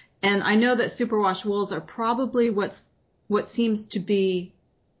wools? And I know that superwash wools are probably what seems to be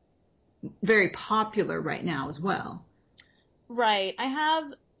very popular right now as well. Right. I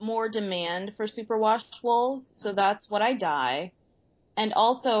have more demand for superwash wools, so that's what I dye. And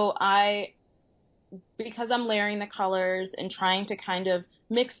also because I'm layering the colors and trying to kind of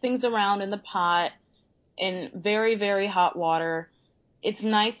mix things around in the pot in very, very hot water, it's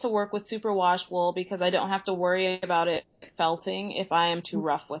nice to work with superwash wool because I don't have to worry about it felting if I am too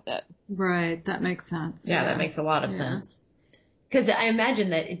rough with it. Right. That makes sense. Yeah, that makes a lot of sense. Because I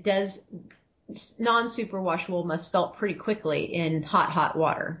imagine that it does, non-superwash wool must felt pretty quickly in hot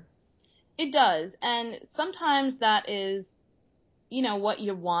water. It does. And sometimes that is, what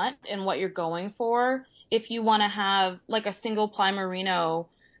you want and what you're going for. If you want to have like a single ply merino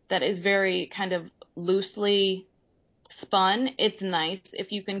that is very kind of loosely spun, it's nice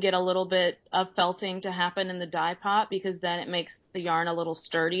if you can get a little bit of felting to happen in the dye pot because then it makes the yarn a little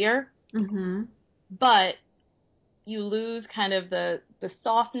sturdier. Mm-hmm. But you lose kind of the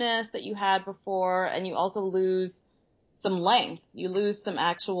softness that you had before, and you also lose some length. You lose some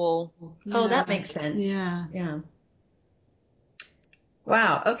actual. Oh, that makes sense. Yeah.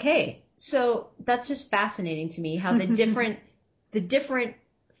 Wow. Okay. So that's just fascinating to me how the different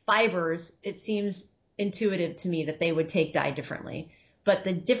fibers, it seems intuitive to me that they would take dye differently. But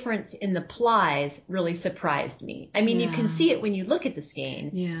the difference in the plies really surprised me. I mean, you can see it when you look at the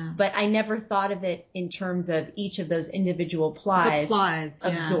skein, but I never thought of it in terms of each of those individual plies,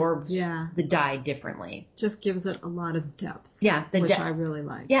 absorbs the dye differently. Just gives it a lot of depth. Yeah. Which I really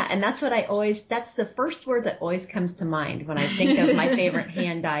like. Yeah. And that's what that's the first word that always comes to mind when I think of my favorite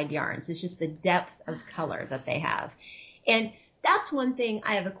hand-dyed yarns. It's just the depth of color that they have. And that's one thing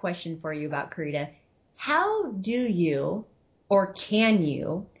I have a question for you about, Karida. How do you, or can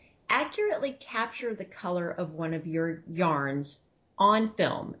you, accurately capture the color of one of your yarns on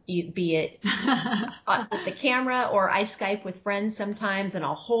film, be it with the camera, or I Skype with friends sometimes and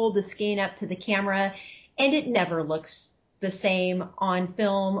I'll hold the skein up to the camera and it never looks the same on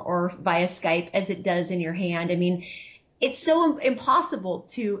film or via Skype as it does in your hand. I mean, it's so impossible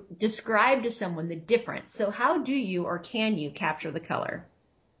to describe to someone the difference. So how do you, or can you, capture the color?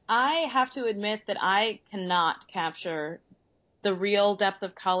 I have to admit that I cannot capture the real depth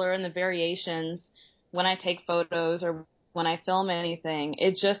of color and the variations when I take photos or when I film anything.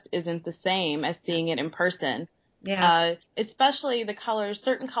 It just isn't the same as seeing it in person. Yeah. Especially the colors.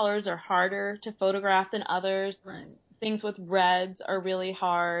 Certain colors are harder to photograph than others. Right. Things with reds are really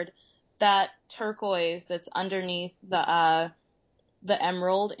hard. That turquoise that's underneath the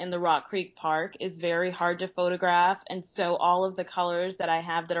emerald in the Rock Creek Park is very hard to photograph. And so all of the colors that I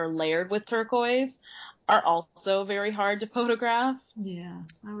have that are layered with turquoise are also very hard to photograph. Yeah.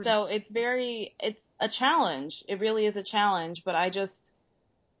 So it's a challenge. It really is a challenge, but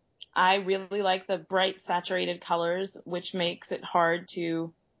I really like the bright saturated colors, which makes it hard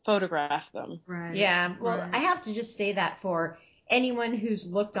to photograph them. Right. Yeah. Well, I have to just say that for anyone who's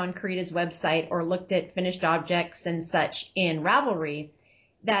looked on Karida's website or looked at finished objects and such in Ravelry,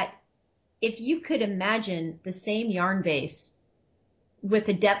 that if you could imagine the same yarn base with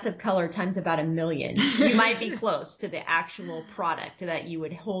a depth of color times about 1 million, you might be close to the actual product that you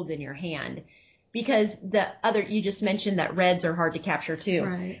would hold in your hand. Because you just mentioned that reds are hard to capture too.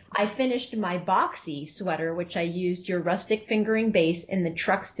 Right. I finished my boxy sweater, which I used your rustic fingering base in the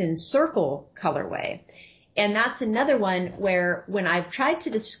Truxton Circle colorway. And that's another one where when I've tried to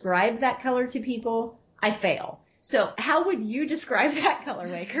describe that color to people, I fail. So how would you describe that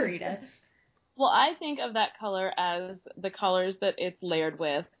colorway, Karida? Well, I think of that color as the colors that it's layered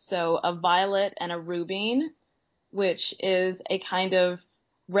with. So a violet and a rubine, which is a kind of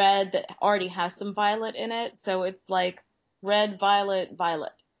red that already has some violet in it. So it's like red, violet,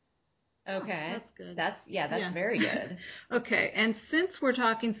 violet. Okay. That's good. That's very good. Okay. And since we're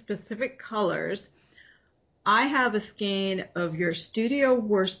talking specific colors, I have a skein of your Studio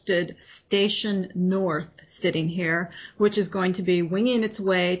Worsted Station North sitting here, which is going to be winging its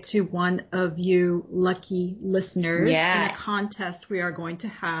way to one of you lucky listeners in a contest we are going to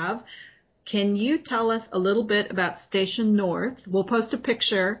have. Can you tell us a little bit about Station North? We'll post a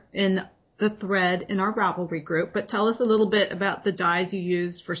picture in the thread in our Ravelry group, but tell us a little bit about the dyes you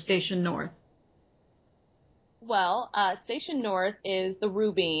used for Station North. Well, Station North is the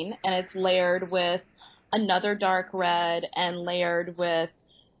rubine, and it's layered with another dark red and layered with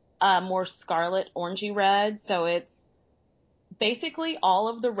more scarlet orangey red. So it's basically all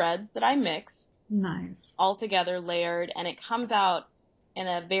of the reds that I mix. Nice. All together layered, and it comes out in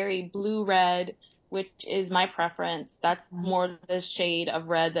a very blue red, which is my preference. That's more the shade of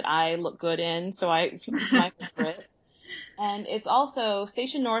red that I look good in, so it's my favorite. And it's also,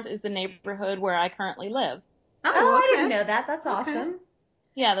 Station North is the neighborhood where I currently live. Oh, okay. I didn't know that. That's awesome.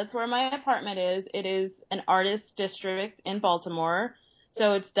 Yeah, that's where my apartment is. It is an artist district in Baltimore.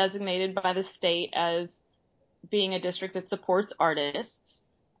 So it's designated by the state as being a district that supports artists.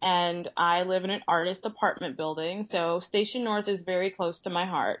 And I live in an artist apartment building, so Station North is very close to my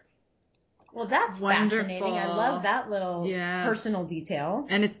heart. Well, that's fascinating. I love that little personal detail.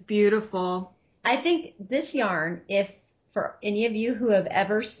 And it's beautiful. I think this yarn, if for any of you who have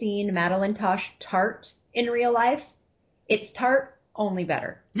ever seen Madeline Tosh Tarte in real life, it's Tarte, only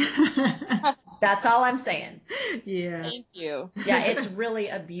better. That's all I'm saying. Yeah. Thank you. Yeah, it's really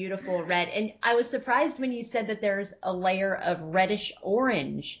a beautiful red. And I was surprised when you said that there's a layer of reddish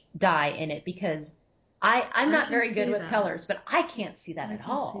orange dye in it, because I'm not very good with colors, but I can't see that at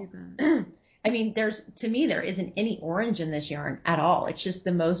all. I mean, to me, there isn't any orange in this yarn at all. It's just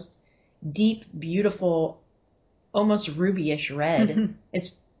the most deep, beautiful, almost ruby-ish red.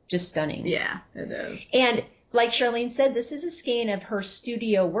 It's just stunning. Yeah, it is. And like Charlene said, this is a skein of her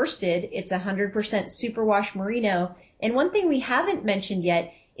Studio Worsted. It's 100% superwash merino. And one thing we haven't mentioned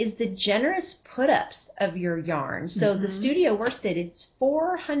yet is the generous put-ups of your yarn. So the Studio Worsted, it's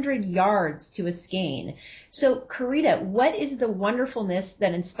 400 yards to a skein. So Karida, what is the wonderfulness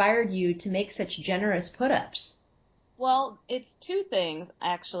that inspired you to make such generous put-ups? Well, it's two things,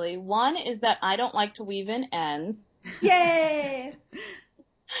 actually. One is that I don't like to weave in ends. Yay!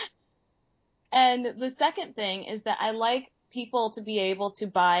 And the second thing is that I like people to be able to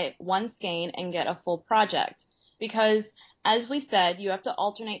buy one skein and get a full project. Because, as we said, you have to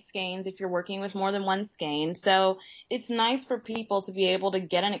alternate skeins if you're working with more than one skein. So it's nice for people to be able to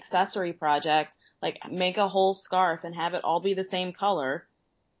get an accessory project, like make a whole scarf and have it all be the same color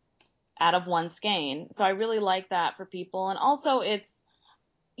out of one skein. So I really like that for people. And also it's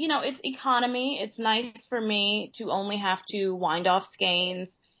economy. It's nice for me to only have to wind off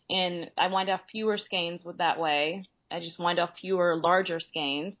skeins, and I wind off fewer skeins with that way. I just wind off fewer larger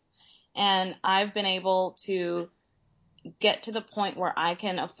skeins. And I've been able to get to the point where I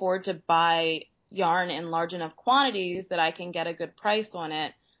can afford to buy yarn in large enough quantities that I can get a good price on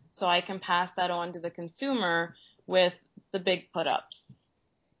it, so I can pass that on to the consumer with the big put-ups.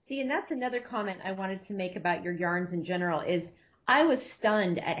 See, and that's another comment I wanted to make about your yarns in general is I was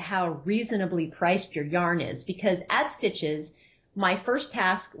stunned at how reasonably priced your yarn is, because at Stitches, my first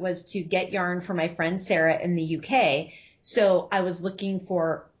task was to get yarn for my friend Sarah in the UK. So I was looking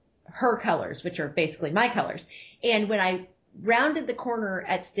for her colors, which are basically my colors. And when I rounded the corner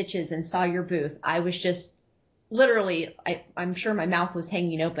at Stitches and saw your booth, I was just literally, I'm sure my mouth was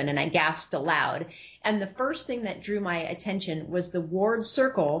hanging open and I gasped aloud. And the first thing that drew my attention was the Ward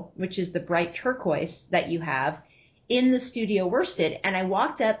Circle, which is the bright turquoise that you have in the Studio Worsted. And I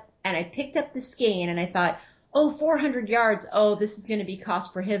walked up and I picked up the skein and I thought, oh, 400 yards. Oh, this is going to be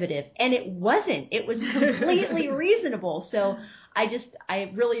cost prohibitive. And it wasn't. It was completely reasonable. So I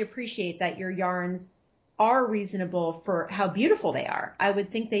really appreciate that your yarns are reasonable for how beautiful they are. I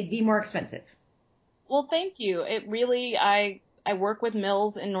would think they'd be more expensive. Well, thank you. It really, I work with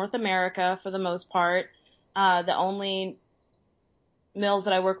mills in North America for the most part. The only mills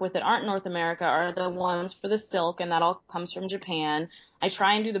that I work with that aren't North America are the ones for the silk, and that all comes from Japan. I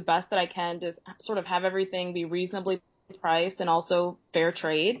try and do the best that I can to sort of have everything be reasonably priced and also fair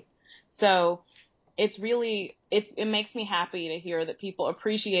trade. So it's really, it makes me happy to hear that people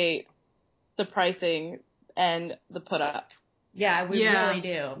appreciate the pricing and the put up. Yeah, we really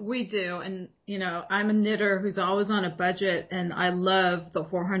do. We do. And, I'm a knitter who's always on a budget, and I love the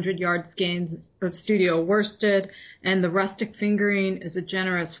 400-yard skeins of Studio Worsted, and the rustic fingering is a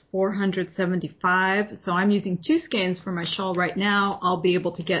generous 475. So I'm using 2 skeins for my shawl right now. I'll be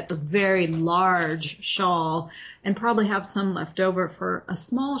able to get a very large shawl and probably have some left over for a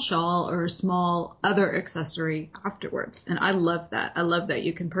small shawl or a small other accessory afterwards. And I love that. I love that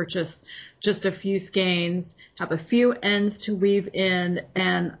you can purchase just a few skeins, have a few ends to weave in,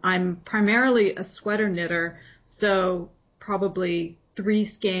 and I'm primarily a sweater knitter, so probably 3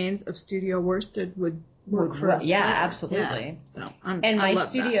 skeins of Studio Worsted would work for us. Yeah, absolutely. Yeah. So and my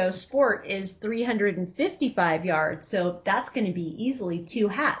Studio Sport is 355 yards, so that's going to be easily 2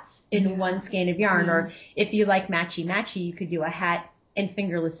 hats in one skein of yarn. Or if you like matchy-matchy, you could do a hat and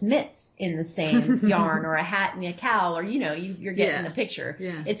fingerless mitts in the same yarn, or a hat and a cowl, or you're getting the picture.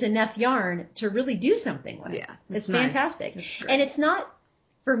 Yeah. It's enough yarn to really do something with. Yeah, it's fantastic. It's and it's not,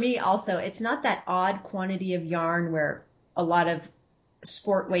 for me also, it's not that odd quantity of yarn where a lot of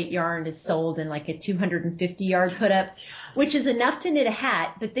sport weight yarn is sold in like a 250 yard put up, which is enough to knit a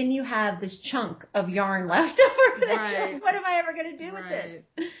hat, but then you have this chunk of yarn left over. What am I ever going to do with this?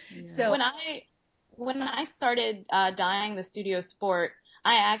 Yeah. So when I started dyeing the Studio Sport,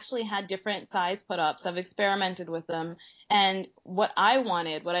 I actually had different size put-ups. I've experimented with them. And what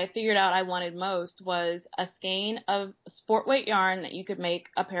I figured out I wanted most was a skein of sport weight yarn that you could make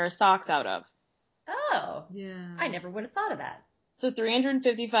a pair of socks out of. Oh, Yeah. I never would have thought of that. So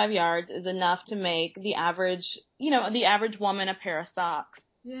 355 yards is enough to make the average woman a pair of socks.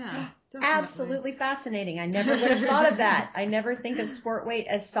 Yeah, definitely. Absolutely fascinating. I never would have thought of that. I never think of sport weight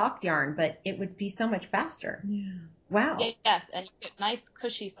as sock yarn, but it would be so much faster. Yeah. Wow. Yes, and you get nice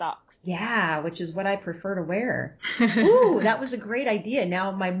cushy socks. Yeah, which is what I prefer to wear. Ooh, that was a great idea.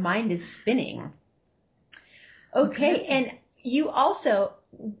 Now my mind is spinning. Okay, and you also,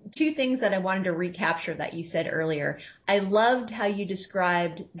 two things that I wanted to recapture that you said earlier. I loved how you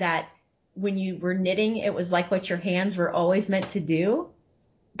described that when you were knitting, it was like what your hands were always meant to do.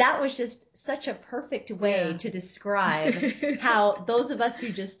 That was just such a perfect way to describe how those of us who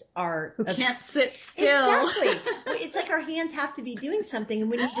just are who can't sit still. Exactly. It's like our hands have to be doing something. And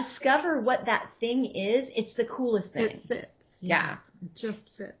when you discover what that thing is, it's the coolest thing. It fits. Yeah. Yes, it just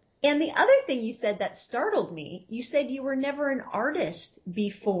fits. And the other thing you said that startled me, you said you were never an artist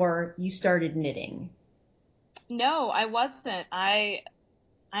before you started knitting. No, I wasn't. I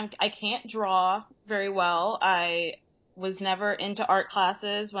can't draw very well. I was never into art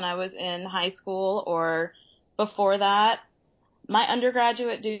classes when I was in high school or before that. My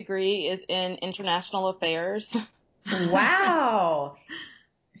undergraduate degree is in international affairs. Wow.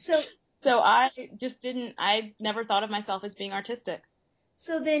 So I never thought of myself as being artistic.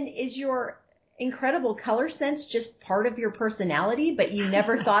 So then is your incredible color sense just part of your personality, but you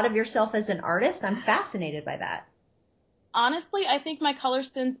never thought of yourself as an artist? I'm fascinated by that. Honestly, I think my color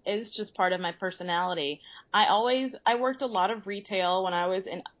sense is just part of my personality. I worked a lot of retail when I was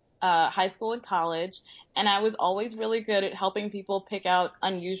in high school and college, and I was always really good at helping people pick out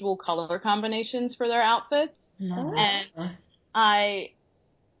unusual color combinations for their outfits. Oh. And I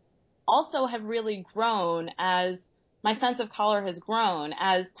also have really grown as my sense of color has grown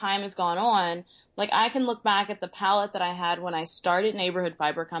as time has gone on. Like I can look back at the palette that I had when I started Neighborhood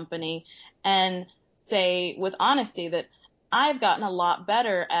Fiber Company and say with honesty that I've gotten a lot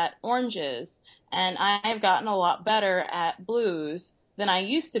better at oranges and I've gotten a lot better at blues than I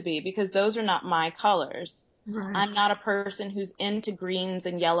used to be because those are not my colors. Right. I'm not a person who's into greens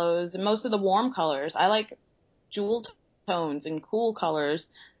and yellows and most of the warm colors. I like jewel tones and cool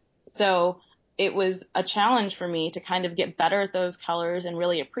colors. So it was a challenge for me to kind of get better at those colors and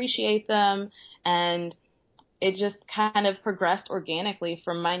really appreciate them. And it just kind of progressed organically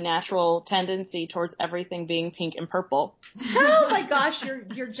from my natural tendency towards everything being pink and purple. Oh my gosh,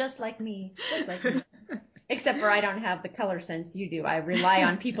 you're just like me. Just like me. Except for I don't have the color sense you do. I rely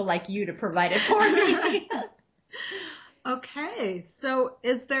on people like you to provide it for me. Okay, so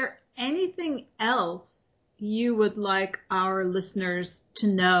is there anything else you would like our listeners to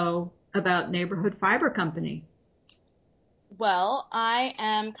know about Neighborhood Fiber Company? Well, I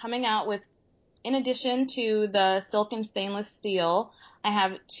am coming out with, in addition to the silk and stainless steel, I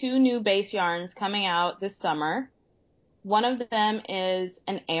have 2 new base yarns coming out this summer. One of them is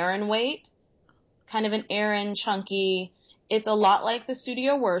an Aran weight, kind of an Aran chunky. It's a lot like the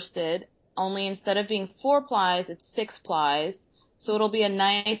Studio Worsted, only instead of being 4 plies, it's 6 plies. So it'll be a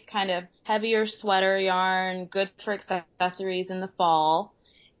nice kind of heavier sweater yarn, good for accessories in the fall.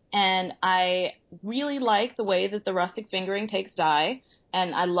 And I really like the way that the rustic fingering takes dye,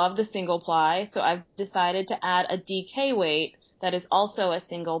 and I love the single ply, so I've decided to add a DK weight that is also a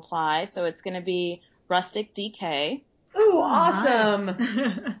single ply, so it's going to be rustic DK. Ooh, awesome.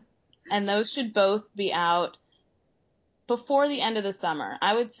 Nice. And those should both be out before the end of the summer.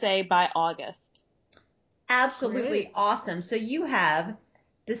 I would say by August. Absolutely Great. awesome. So you have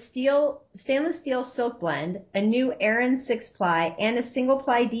the stainless steel silk blend, a new Aran 6-ply, and a single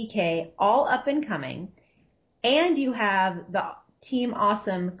ply DK all up and coming. And you have the Team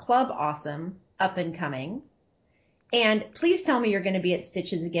Awesome, Club Awesome up and coming. And please tell me you're going to be at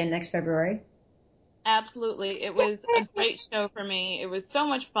Stitches again next February. Absolutely. It was a great show for me. It was so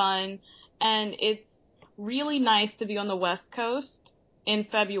much fun. And it's really nice to be on the West Coast in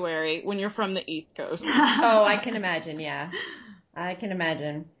February when you're from the East Coast. Oh, I can imagine. Yeah, I can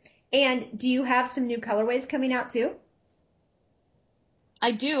imagine. And do you have some new colorways coming out too?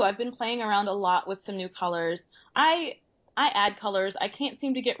 I do. I've been playing around a lot with some new colors. I add colors. I can't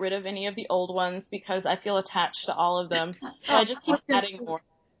seem to get rid of any of the old ones because I feel attached to all of them. So I just keep adding more.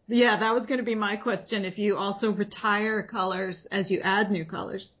 Yeah, that was going to be my question. If you also retire colors as you add new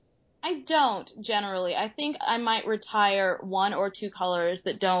colors. I don't generally. I think I might retire 1 or 2 colors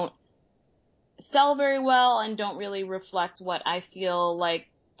that don't sell very well and don't really reflect what I feel like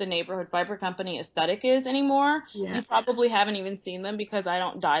the Neighborhood Fiber Company aesthetic is anymore. Yeah. You probably haven't even seen them because I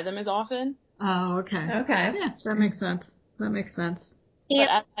don't dye them as often. Oh, okay. Okay. Yeah, that makes sense. That makes sense. But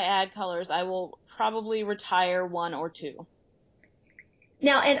as I add colors, I will probably retire one or two.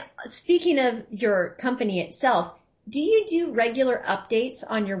 Now, and speaking of your company itself, do you do regular updates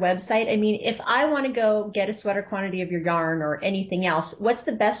on your website? I mean, if I want to go get a sweater quantity of your yarn or anything else, what's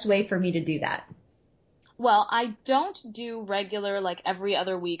the best way for me to do that? Well, I don't do regular, like every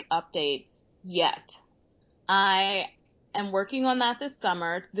other week updates yet. I am working on that this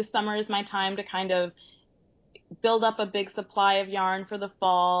summer. This summer is my time to kind of build up a big supply of yarn for the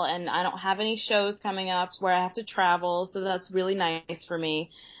fall, and I don't have any shows coming up where I have to travel, so that's really nice for me.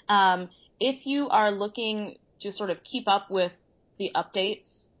 If you are looking to sort of keep up with the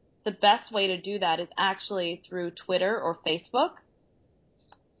updates, the best way to do that is actually through Twitter or Facebook.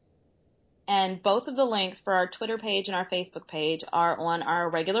 And both of the links for our Twitter page and our Facebook page are on our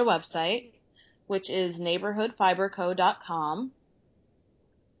regular website, which is neighborhoodfiberco.com.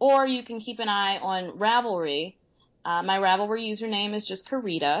 Or you can keep an eye on Ravelry. My Ravelry username is just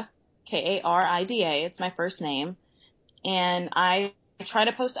Karida, Karida. It's my first name. And I try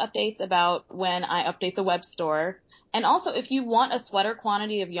to post updates about when I update the web store. And also, if you want a sweater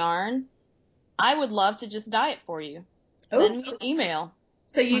quantity of yarn, I would love to just dye it for you. Send me an email.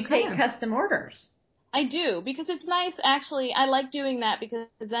 So you take custom orders? I do, because it's nice, actually. I like doing that because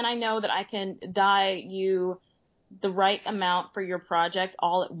then I know that I can dye you the right amount for your project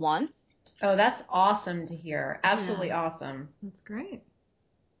all at once. Oh, that's awesome to hear. Absolutely awesome. That's great.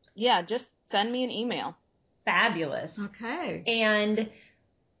 Yeah, just send me an email. Fabulous. Okay. And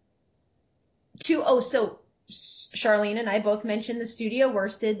so Charlene and I both mentioned the Studio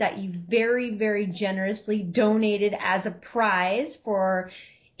Worsted that you very, very generously donated as a prize for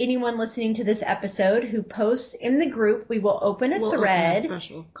anyone listening to this episode who posts in the group. We will open a thread. Open a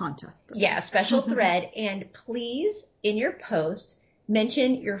special contest. Yeah, a special thread. And please, in your post,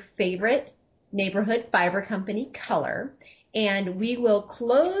 mention your favorite Neighborhood Fiber Company color. And we will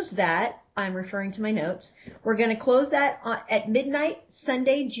close that. I'm referring to my notes. We're going to close that at midnight,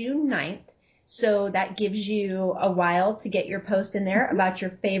 Sunday, June 9th. So that gives you a while to get your post in there about your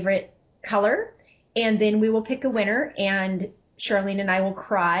favorite color. And then we will pick a winner, and Charlene and I will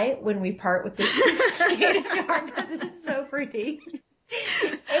cry when we part with this skein of yarn because it's so pretty.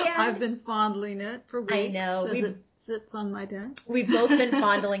 And I've been fondling it for weeks. I know. It sits on my desk. We've both been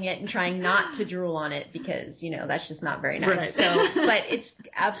fondling it and trying not to drool on it because, that's just not very nice. Right. But it's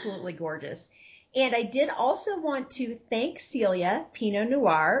absolutely gorgeous. And I did also want to thank Celia Pinot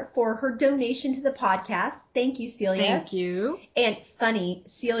Noir for her donation to the podcast. Thank you, Celia. Thank you. And funny,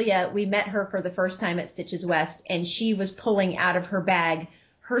 Celia, we met her for the first time at Stitches West, and she was pulling out of her bag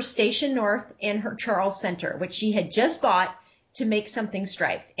her Station North and her Charles Center, which she had just bought to make something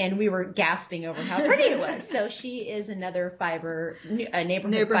striped. And we were gasping over how pretty it was. So she is another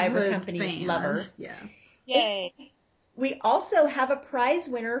neighborhood fiber company fan. lover. Yes. Yay. We also have a prize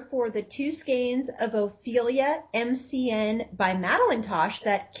winner for the 2 skeins of Ophelia MCN by Madeline Tosh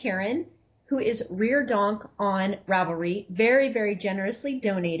that Karen, who is Rear Donk on Ravelry, very, very generously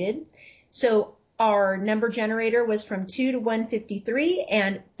donated. So our number generator was from 2 to 153,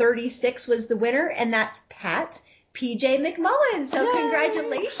 and 36 was the winner, and that's Pat PJ McMullen. So Yay!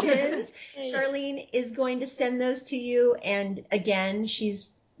 Congratulations. Charlene is going to send those to you, and again, she's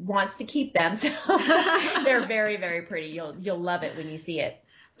wants to keep them. So they're very, very pretty. You'll love it when you see it.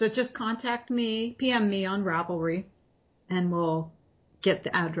 So just contact me, PM me on Ravelry, and we'll get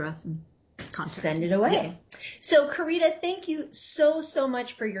the address and send it away. Yes. So Karida, thank you so, so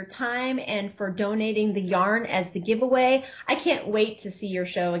much for your time and for donating the yarn as the giveaway. I can't wait to see your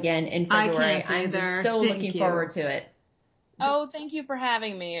show again in February. I can't either. I'm just so looking forward to it. Oh, thank you for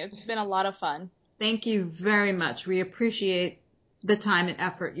having me. It's been a lot of fun. Thank you very much. We appreciate the time and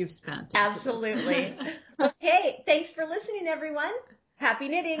effort you've spent. Absolutely. Okay, thanks for listening, everyone. Happy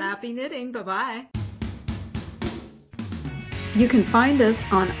knitting. Happy knitting. Bye-bye. You can find us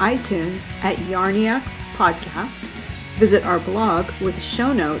on iTunes at Yarniacs Podcast. Visit our blog with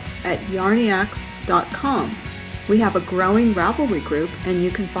show notes at yarniacs.com. We have a growing Ravelry group, and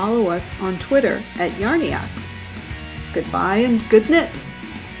you can follow us on Twitter at Yarniacs. Goodbye and good knits.